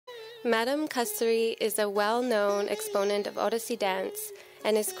Madam Kasturi is a well-known exponent of Odissi dance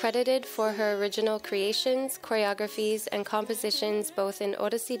and is credited for her original creations, choreographies, and compositions both in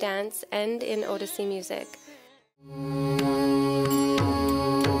Odissi dance and in Odissi music.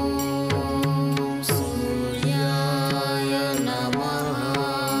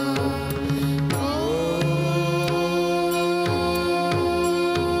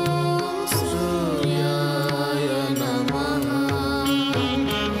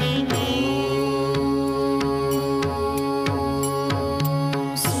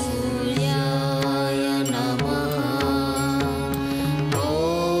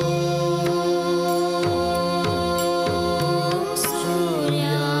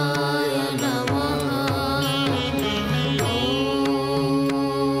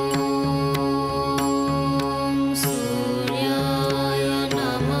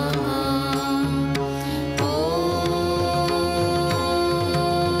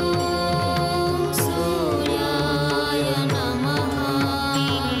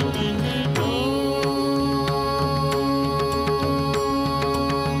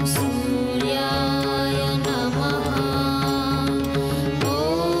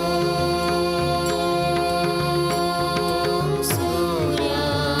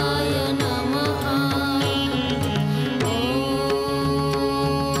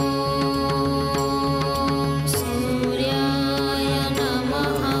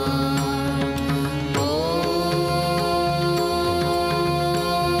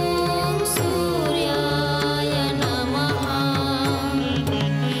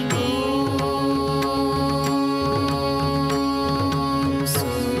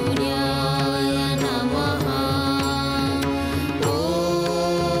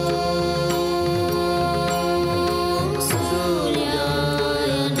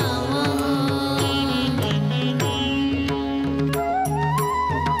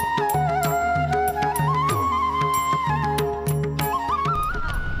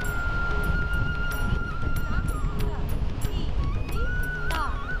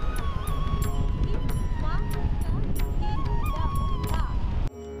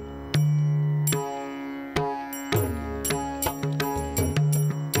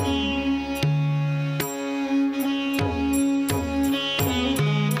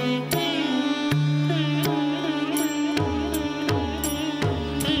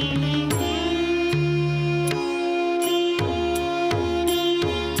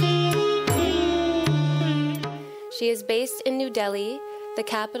 She is based in New Delhi, the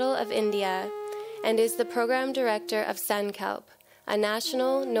capital of India, and is the program director of Sankalp, a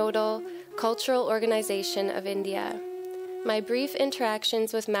national, nodal, cultural organization of India. My brief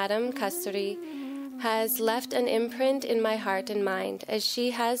interactions with Madam Kasturi has left an imprint in my heart and mind, as she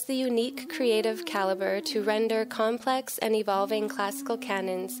has the unique creative caliber to render complex and evolving classical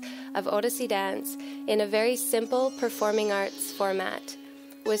canons of Odissi dance in a very simple performing arts format,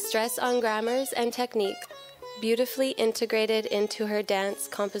 with stress on grammars and technique, beautifully integrated into her dance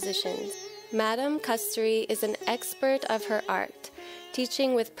compositions. Madam Kasturi is an expert of her art,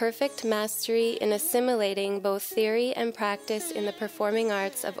 teaching with perfect mastery in assimilating both theory and practice in the performing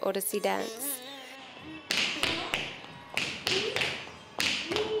arts of Odissi dance.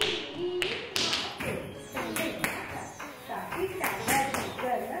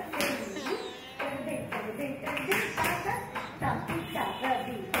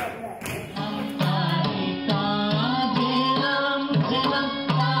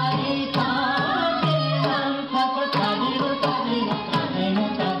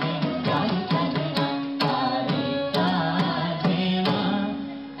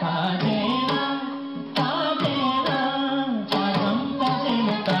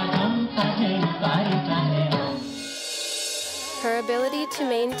 Her ability to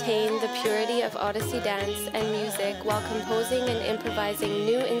maintain the purity of Odissi dance and music while composing and improvising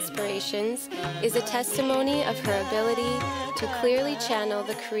new inspirations is a testimony of her ability to clearly channel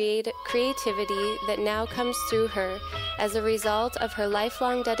the creativity that now comes through her as a result of her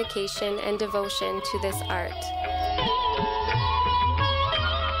lifelong dedication and devotion to this art.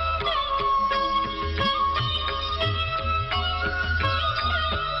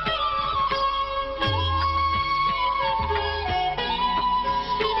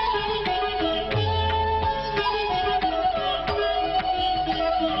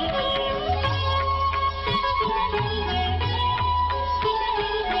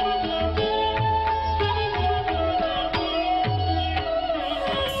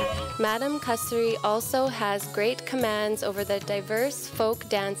 Madam Kasturi also has great commands over the diverse folk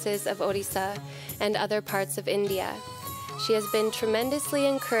dances of Odisha and other parts of India. She has been tremendously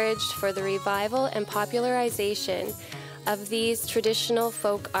encouraged for the revival and popularization of these traditional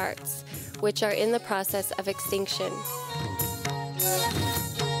folk arts, which are in the process of extinction.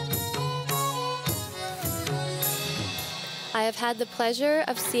 I have had the pleasure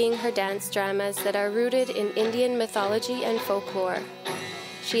of seeing her dance dramas that are rooted in Indian mythology and folklore.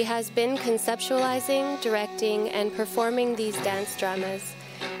 She has been conceptualizing, directing, and performing these dance dramas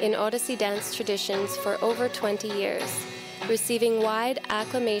in ODISSI dance traditions for over 20 years, receiving wide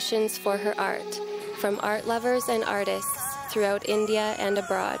acclamations for her art from art lovers and artists throughout India and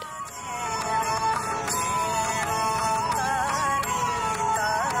abroad.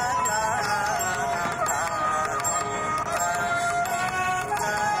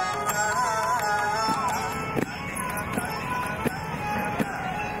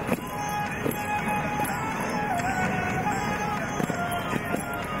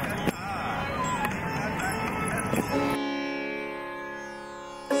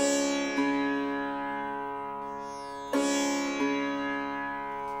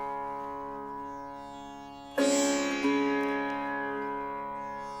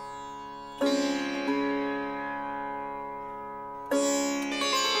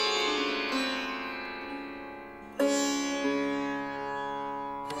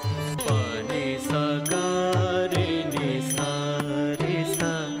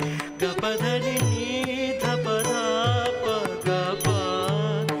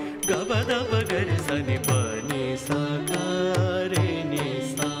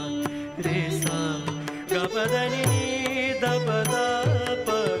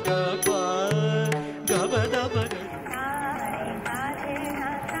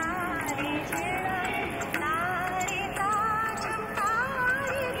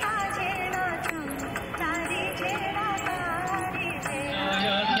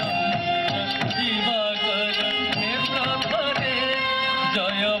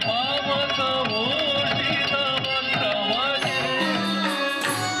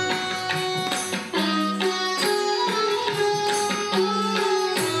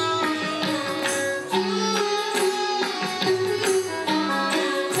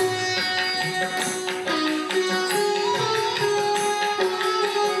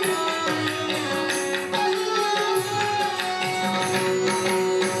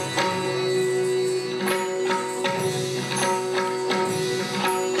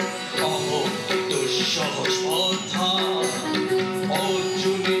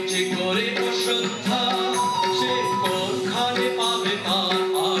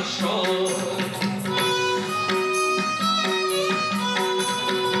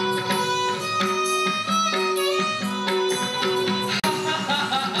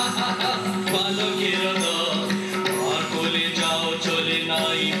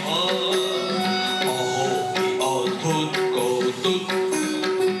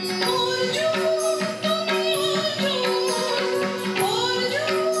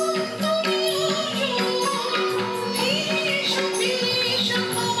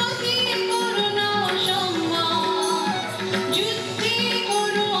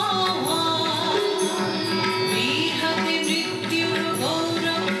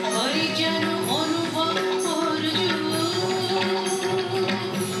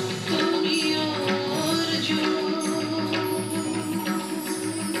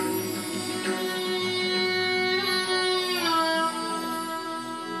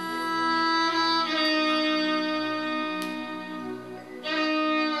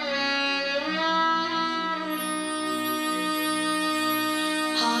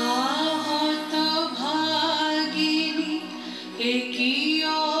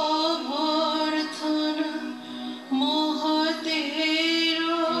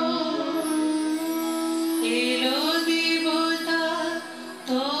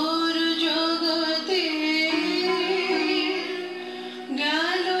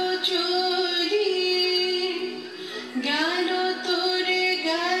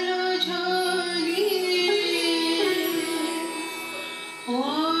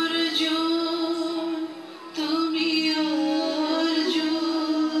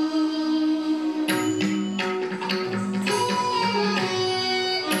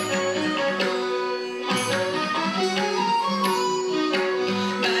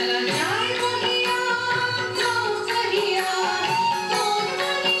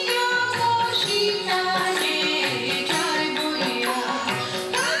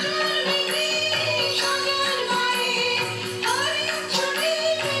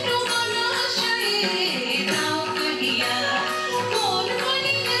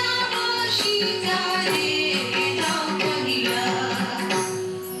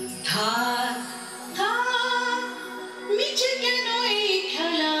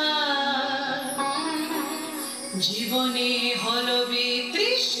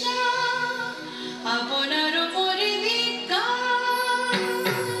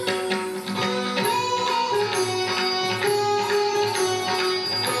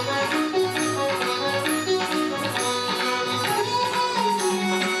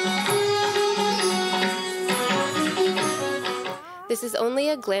 This is only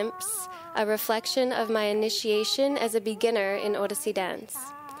a glimpse, a reflection of my initiation as a beginner in ODISSI dance.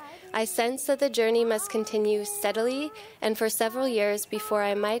 I sense that the journey must continue steadily and for several years before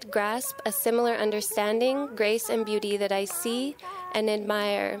I might grasp a similar understanding, grace, and beauty that I see and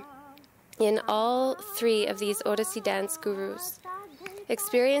admire in all three of these ODISSI dance gurus.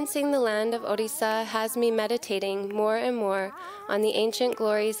 Experiencing the land of Odisha has me meditating more and more on the ancient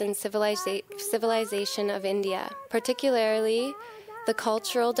glories and civilization of India, particularly the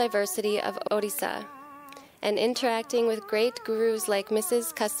cultural diversity of Odisha. And interacting with great gurus like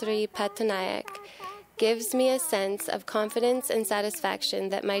Mrs. Kasturi Pattanaik gives me a sense of confidence and satisfaction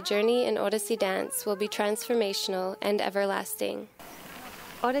that my journey in ODISSI dance will be transformational and everlasting.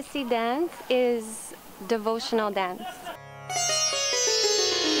 ODISSI dance is devotional dance.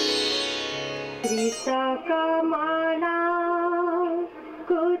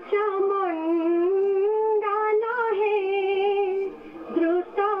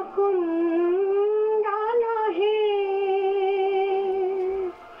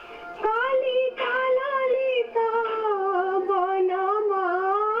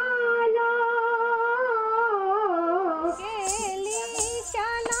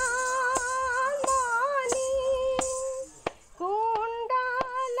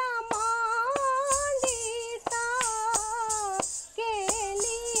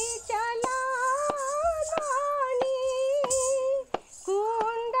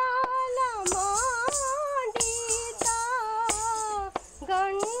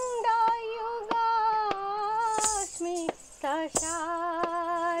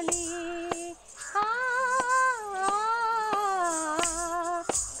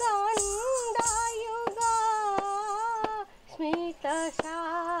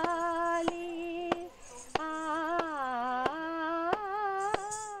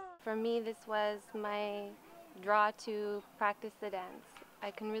 For me, this was my draw to practice the dance.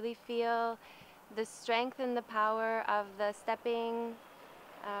 I can really feel the strength and the power of the stepping,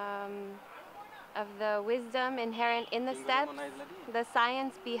 of the wisdom inherent in the steps, the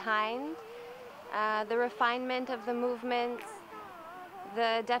science behind, the refinement of the movements,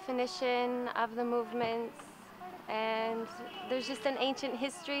 the definition of the movements, and there's just an ancient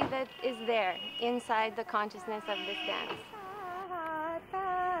history that is there inside the consciousness of this dance.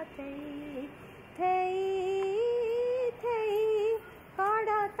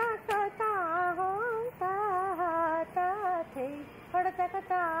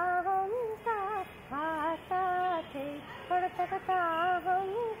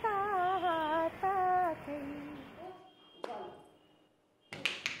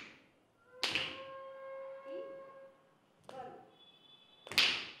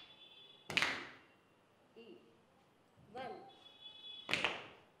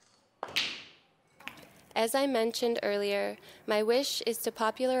 As I mentioned earlier, my wish is to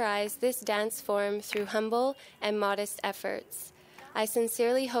popularize this dance form through humble and modest efforts. I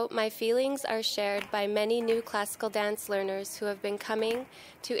sincerely hope my feelings are shared by many new classical dance learners who have been coming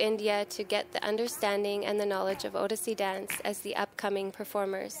to India to get the understanding and the knowledge of ODISSI dance as the upcoming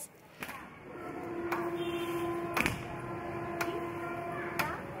performers.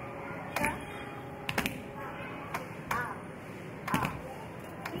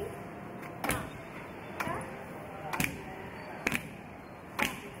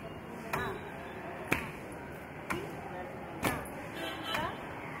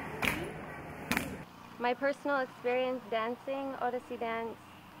 My personal experience dancing ODISSI dance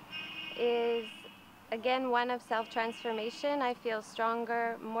is, again, one of self-transformation. I feel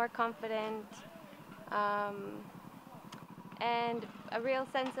stronger, more confident, and a real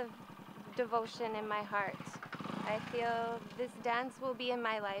sense of devotion in my heart. I feel this dance will be in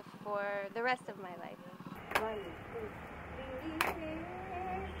my life for the rest of my life.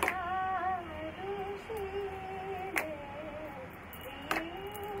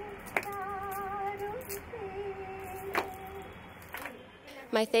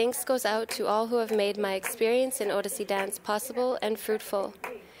 My thanks goes out to all who have made my experience in ODISSI dance possible and fruitful.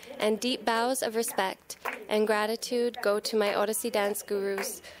 And deep bows of respect and gratitude go to my ODISSI dance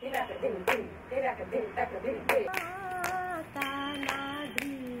gurus.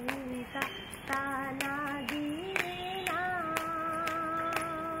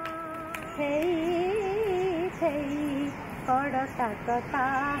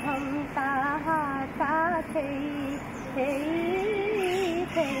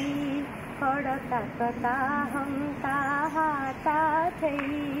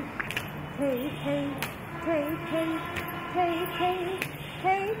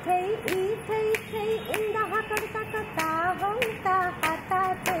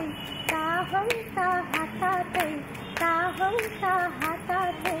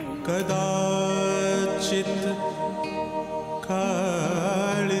 कदाचित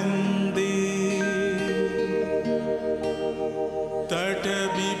कालिंदी तट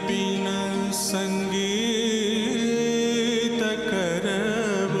विपिन संगीत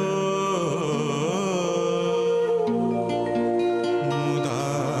करबो मुदा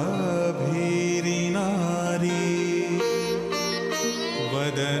भीरी नारी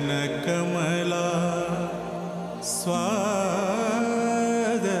वदन कमला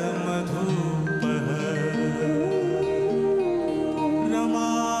स्वाद मधुपः रमा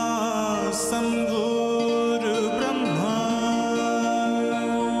संभूर ब्रह्मा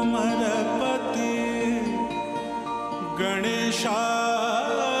मरपति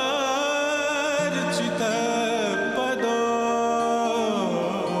गणेशार्चित पदो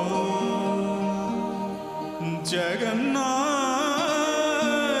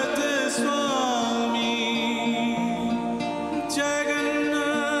जगन्नाथ स्वामी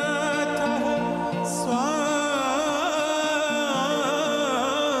जगन्नाथ स्वामी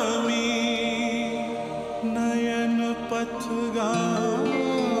नयन पथगामी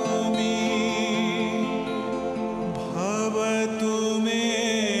भवतु मे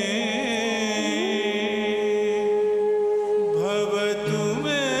भवतु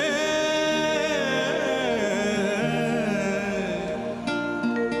मे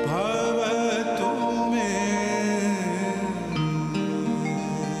भवतु मे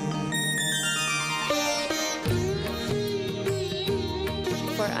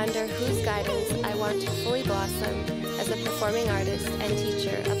For under whose guidance I want to fully blossom as a performing artist and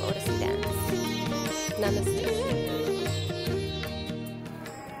teacher of Odissi dance. Namaste.